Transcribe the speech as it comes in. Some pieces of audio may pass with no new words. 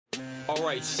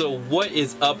Alright, so what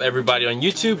is up everybody on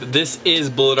YouTube? This is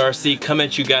Bullet RC coming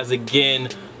at you guys again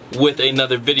with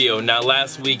another video. Now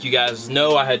last week you guys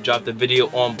know I had dropped a video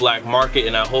on Black Market,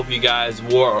 and I hope you guys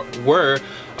were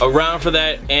around for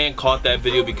that and caught that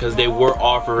video because they were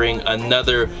offering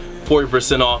another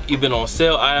 40% off even on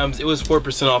sale items. It was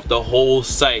 4% off the whole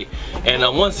site. And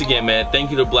once again, man,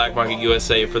 thank you to Black Market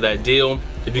USA for that deal.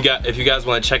 If you guys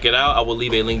want to check it out, I will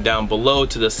leave a link down below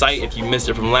to the site if you missed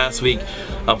it from last week.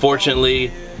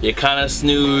 Unfortunately, you kind of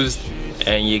snoozed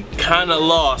and you kind of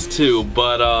lost too.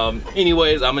 But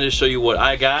anyways, I'm going to show you what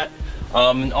I got.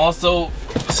 And also,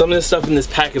 some of this stuff in this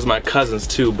pack is my cousin's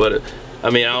too, but I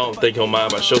mean, I don't think he'll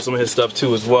mind if I show some of his stuff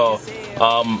too as well.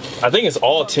 I think it's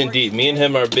all 10 deep. Me and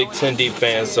him are big 10 deep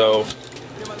fans, so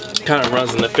kind of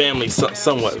runs in the family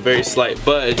somewhat, very slight.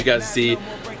 But as you guys see,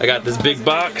 I got this big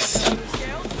box.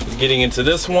 Getting into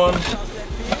this one,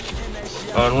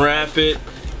 unwrap it,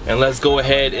 and let's go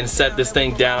ahead and set this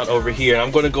thing down over here. And I'm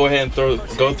going to go ahead and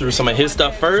go through some of his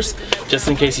stuff first, just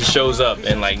in case he shows up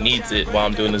and like needs it while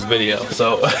I'm doing this video.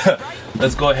 So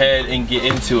let's go ahead and get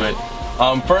into it.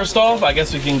 First off, I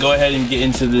guess we can go ahead and get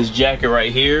into this jacket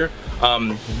right here.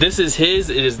 This is his,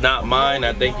 it is not mine.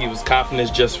 I think he was copping this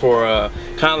just for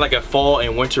kind of like a fall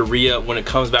and winter re-up when it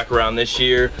comes back around this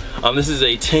year. This is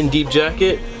a 10 deep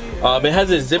jacket. It has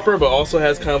a zipper, but also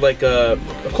has kind of like a,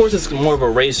 of course it's more of a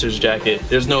racer's jacket.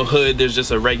 There's no hood, there's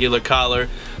just a regular collar.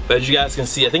 But as you guys can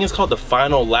see, I think it's called the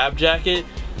Final Lap jacket.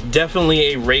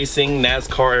 Definitely a racing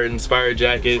NASCAR inspired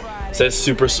jacket. It says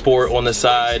Super Sport on the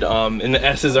side, and the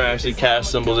S's are actually cash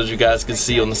symbols, as you guys can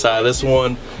see on the side of this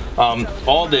one.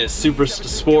 All this Super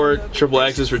Sport, triple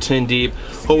X's for 10 deep,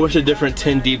 whole bunch of different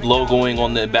 10 deep logoing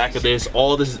on the back of this.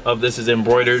 All of this is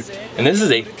embroidered, and this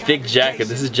is a thick jacket.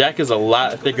 This jacket is a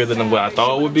lot thicker than what I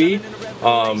thought it would be.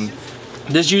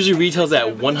 This usually retails at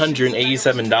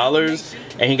 $187,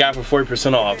 and he got it for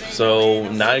 40% off,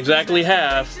 so not exactly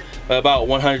half, but about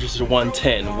 100 to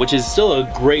 110, which is still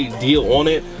a great deal on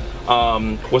it.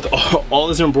 With all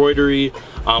this embroidery,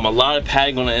 a lot of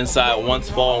padding on the inside. Once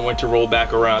fall and winter roll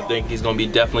back around, I think he's gonna be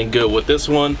definitely good with this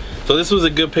one. So this was a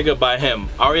good pickup by him.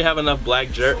 I already have enough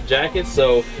black jackets,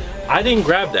 so I didn't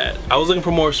grab that. I was looking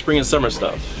for more spring and summer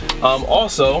stuff.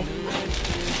 Also,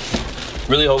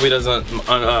 really hope he doesn't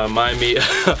mind me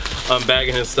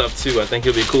unbagging his stuff too. I think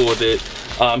he'll be cool with it.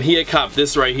 He had copped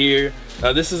this right here.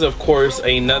 This is of course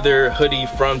another hoodie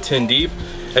from 10 Deep.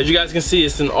 As you guys can see,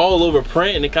 it's an all over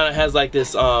print, and it kind of has like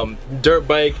this dirt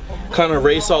bike kind of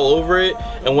race all over it.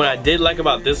 And what I did like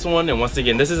about this one, and once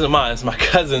again, this isn't mine, it's my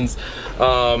cousin's,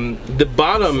 the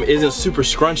bottom isn't super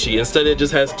scrunchy. Instead, it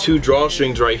just has two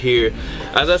drawstrings right here.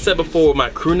 As I said before, with my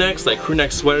crew necks, like crew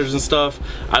neck sweaters and stuff,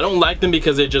 I don't like them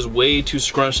because they're just way too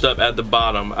scrunched up at the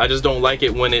bottom. I just don't like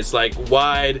it when it's like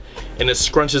wide and it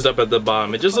scrunches up at the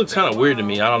bottom. It just looks kind of weird to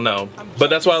me, I don't know. But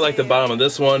that's why I like the bottom of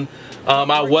this one.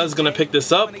 I was gonna pick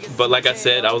this up, but like I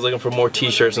said, I was looking for more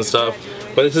t-shirts and stuff.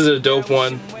 But this is a dope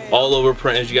one, all over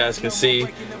print, as you guys can see.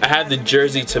 I had the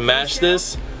jersey to match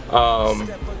this.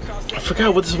 I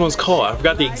forgot what this one's called. I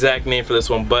forgot the exact name for this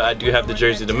one, but I do have the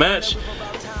jersey to match.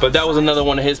 But that was another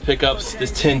one of his pickups,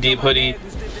 this 10 deep hoodie.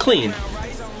 Clean.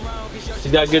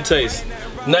 He's got good taste.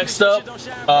 Next up,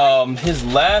 his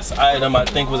last item I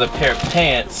think was a pair of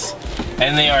pants,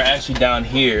 and they are actually down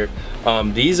here.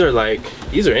 These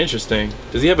are interesting.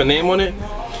 Does he have a name on it?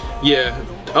 Yeah.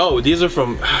 Oh, these are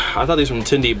from, I thought these were from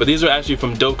 10 Deep, but these are actually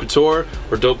from Dope Couture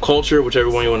or Dope Culture, whichever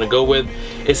one you want to go with.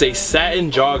 It's a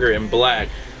satin jogger in black.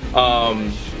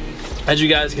 As you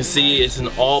guys can see, it's an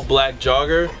all black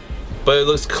jogger, but it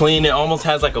looks clean. It almost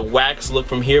has like a wax look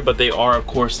from here, but they are of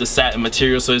course the satin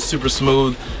material, so it's super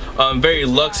smooth. Very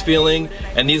luxe feeling,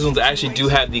 and these ones actually do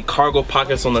have the cargo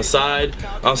pockets on the side.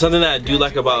 Something that I do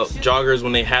like about joggers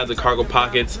when they have the cargo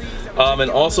pockets. And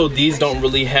also these don't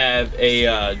really have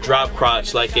a drop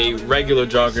crotch like a regular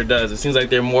jogger does. It seems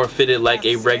like they're more fitted like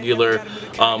a regular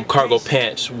cargo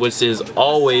pant, which is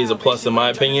always a plus in my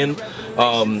opinion.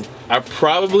 I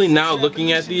probably, now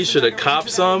looking at these, should have copped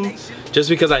some just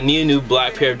because I need a new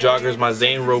black pair of joggers. My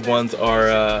Zane Robe ones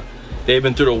are they've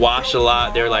been through the wash a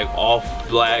lot. They're like off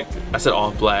black. I said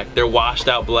off black. They're washed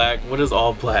out black. What is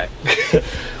all black?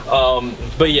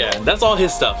 But yeah, that's all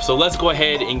his stuff. So let's go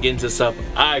ahead and get into stuff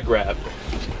I grabbed.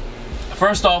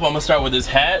 First off, I'm gonna start with this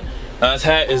hat. This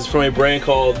hat is from a brand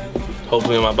called,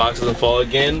 hopefully my box doesn't fall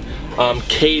again,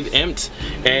 Cave Empt.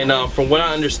 And from what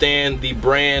I understand, the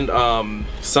brand,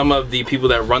 some of the people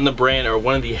that run the brand, or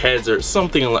one of the heads or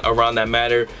something around that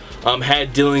matter,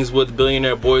 had dealings with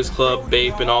Billionaire Boys Club,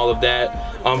 Bape, and all of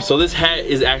that. So this hat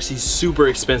is actually super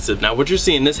expensive. Now what you're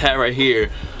seeing, this hat right here,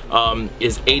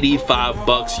 is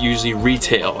 $85 usually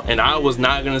retail, and I was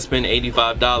not gonna spend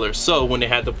 $85. So when they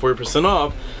had the 40%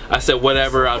 off, I said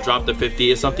whatever, I'll drop the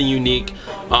 50. It's something unique,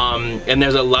 and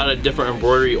there's a lot of different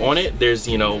embroidery on it. There's,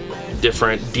 you know,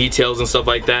 different details and stuff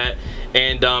like that,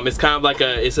 and it's kind of like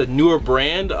it's a newer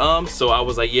brand, so I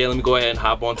was like, yeah, let me go ahead and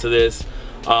hop onto this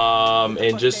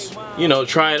and just, you know,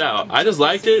 try it out. I just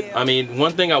liked it. I mean,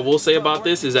 one thing I will say about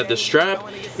this is that the strap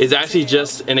is actually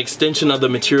just an extension of the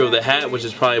material of the hat, which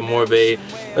is probably more of a,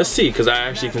 let's see, because I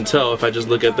actually can tell if I just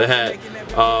look at the hat.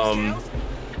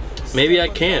 Maybe I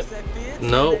can't.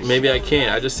 No, maybe I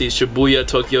can't. I just see Shibuya,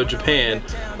 Tokyo, Japan,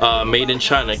 made in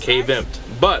China, K-Vimped.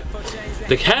 But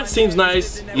the hat seems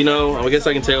nice, you know. I guess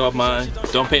I can take off mine.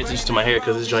 Don't pay attention to my hair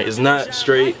because this joint is not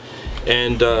straight.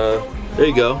 And there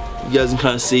you go. You guys can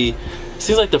kind of see. It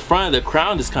seems like the front of the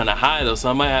crown is kind of high though, so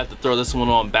I might have to throw this one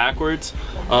on backwards.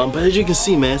 But as you can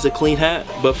see, man, it's a clean hat.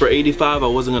 But for $85, I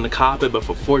wasn't gonna cop it. But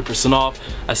for 40% off,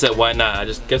 I said, why not? I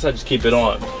guess I just keep it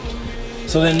on.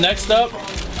 So then next up,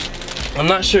 I'm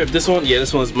not sure if this one, yeah,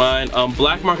 this one's mine.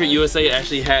 Black Market USA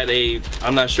actually had a,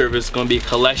 I'm not sure if it's gonna be a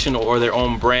collection or their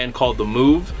own brand called The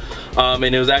Move. And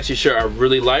it was actually a shirt I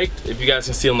really liked. If you guys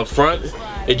can see on the front,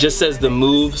 it just says The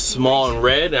Move, small and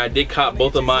red. And I did cop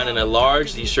both of mine in a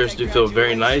large. These shirts do feel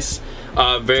very nice.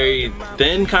 Very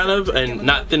thin kind of, and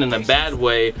not thin in a bad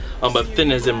way, but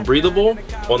thin as in breathable.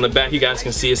 On the back you guys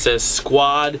can see it says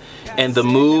Squad and The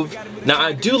Move. Now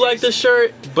I do like this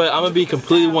shirt, but I'm gonna be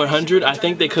completely 100. I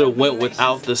think they could have went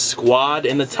without the Squad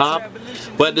in the top,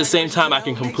 but at the same time I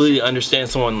can completely understand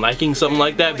someone liking something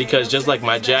like that, because just like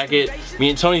my jacket, me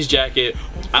and Tony's jacket,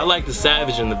 I like the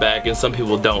Savage in the back and some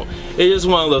people don't. It's just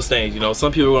one of those things, you know.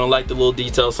 Some people are gonna like the little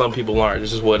details, some people aren't.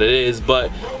 It's just what it is.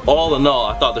 But all in all,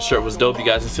 I thought the shirt was dope. You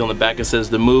guys can see on the back it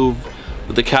says The Move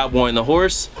with the cowboy and the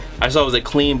horse. I just thought it was a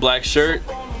clean black shirt,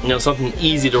 you know, something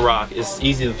easy to rock. It's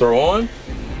easy to throw on.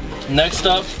 Next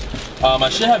up, I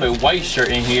should have a white shirt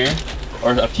in here,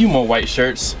 or a few more white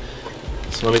shirts.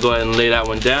 So let me go ahead and lay that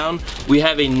one down. We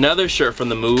have another shirt from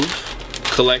The Move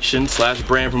collection /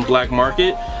 brand from Black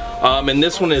Market. And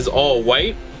this one is all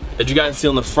white. As you guys see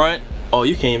on the front, oh,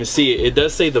 you can't even see it. It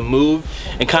does say The Move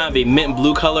in kind of a mint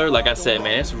blue color. Like I said,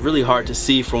 man, it's really hard to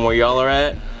see from where y'all are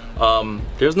at.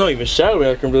 There's no even shadow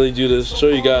I can really do to show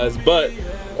you guys. But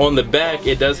on the back,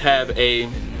 it does have a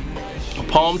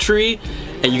palm tree.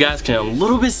 And you guys can a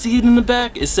little bit see it in the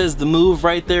back. It says The Move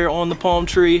right there on the palm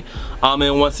tree.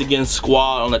 And once again,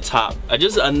 Squad on the top.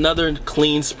 Just another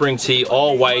clean spring tee,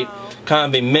 all white.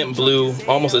 Kind of a mint blue,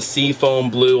 almost a sea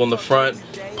foam blue on the front,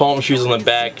 palm trees on the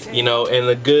back, you know, and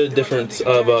a good difference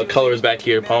of colors back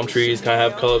here. Palm trees kind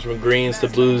of have colors from greens to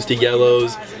blues to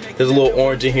yellows. There's a little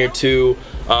orange in here too,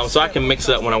 so I can mix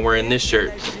it up when I'm wearing this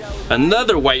shirt.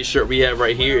 Another white shirt we have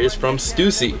right here is from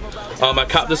Stussy. I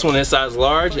copped this one in size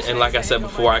large, and like I said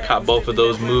before, I copped both of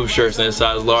those Move shirts in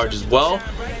size large as well.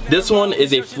 This one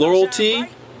is a floral tee.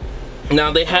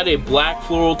 Now they had a black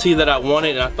floral tee that I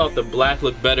wanted, and I thought the black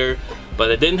looked better, but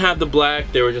it didn't have the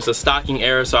black. They were just a stocking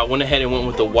error, so I went ahead and went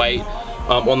with the white.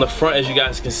 On the front, as you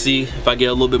guys can see, if I get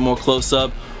a little bit more close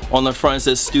up, on the front it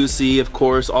says Stussy, of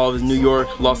course, all of New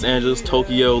York, Los Angeles,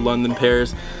 Tokyo, London,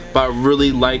 Paris. But I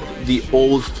really like the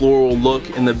old floral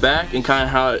look in the back and kind of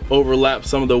how it overlaps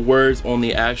some of the words on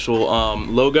the actual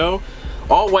logo.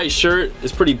 All white shirt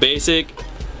is pretty basic.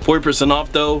 40%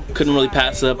 off though, couldn't really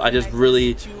pass up. I just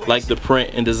really like the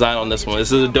print and design on this one.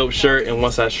 This is a dope shirt, and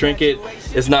once I shrink it,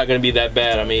 it's not gonna be that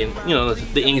bad. I mean, you know,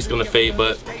 the ink's gonna fade,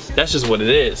 but that's just what it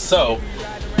is. So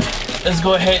let's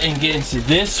go ahead and get into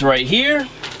this right here.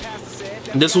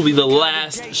 This will be the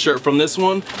last shirt from this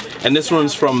one, and this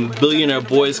one's from Billionaire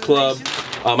Boys Club.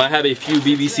 I have a few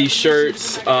BBC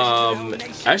shirts.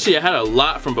 Actually, I had a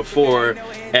lot from before,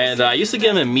 and I used to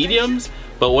get them in mediums.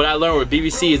 But what I learned with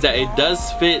BBC is that it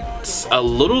does fit a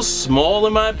little small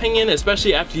in my opinion,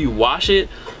 especially after you wash it.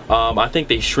 I think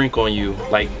they shrink on you,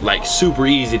 like super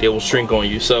easy, they will shrink on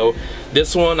you. So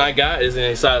this one I got is in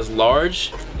a size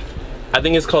large. I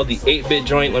think it's called the 8-bit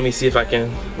joint. Let me see if I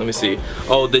can, let me see.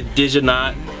 Oh, the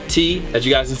Diginaut tee. As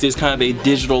you guys can see, it's kind of a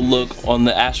digital look on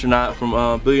the astronaut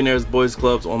from Billionaires Boys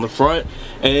Clubs on the front.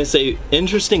 And it's a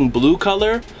interesting blue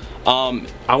color.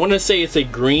 I want to say it's a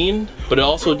green, but it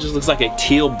also just looks like a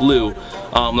teal blue,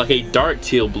 like a dark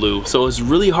teal blue. So it's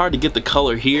really hard to get the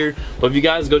color here, but if you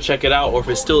guys go check it out, or if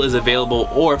it still is available,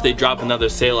 or if they drop another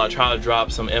sale, I'll try to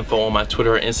drop some info on my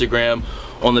Twitter or Instagram.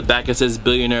 On the back it says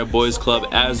Billionaire Boys Club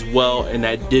as well in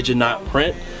that Diginaut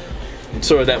print,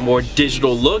 sort of that more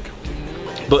digital look.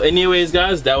 But anyways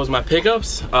guys, that was my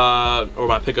pickups, or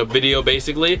my pickup video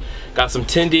basically. Got some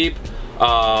 10 deep.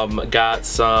 Got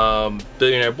some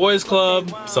Billionaire Boys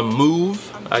Club, some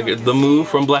Move, I get the move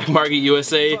from Black Market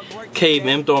USA, cave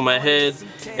info on my head,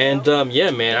 and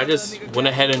yeah, man, I just went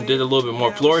ahead and did a little bit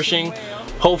more flourishing.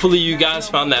 Hopefully you guys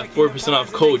found that 4%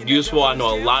 off code useful. I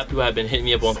know a lot of people have been hitting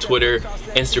me up on Twitter,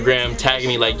 Instagram, tagging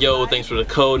me like, yo, thanks for the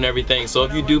code and everything. So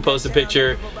if you do post a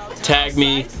picture, tag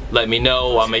me, let me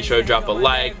know. I'll make sure to drop a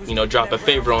like, you know, drop a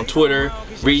favorite on Twitter,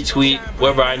 retweet,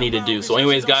 whatever I need to do. So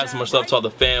anyways, guys, much love to all the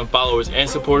fam, followers, and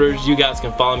supporters. You guys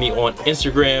can follow me on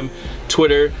Instagram,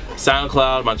 Twitter,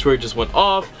 SoundCloud. My Twitter just went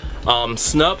off.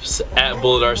 Snups at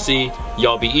BulletRC.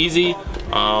 Y'all be easy.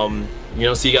 You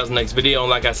know, see you guys in the next video. And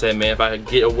like I said, man, if I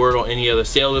get a word on any other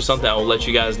sales or something, I will let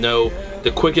you guys know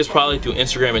the quickest, probably through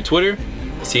Instagram and Twitter.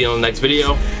 See you on the next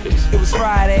video. Peace. It was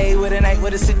Friday with a night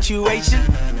with a situation.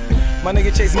 My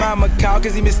nigga chased mama call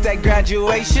cause he missed that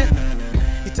graduation.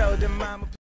 He told them mama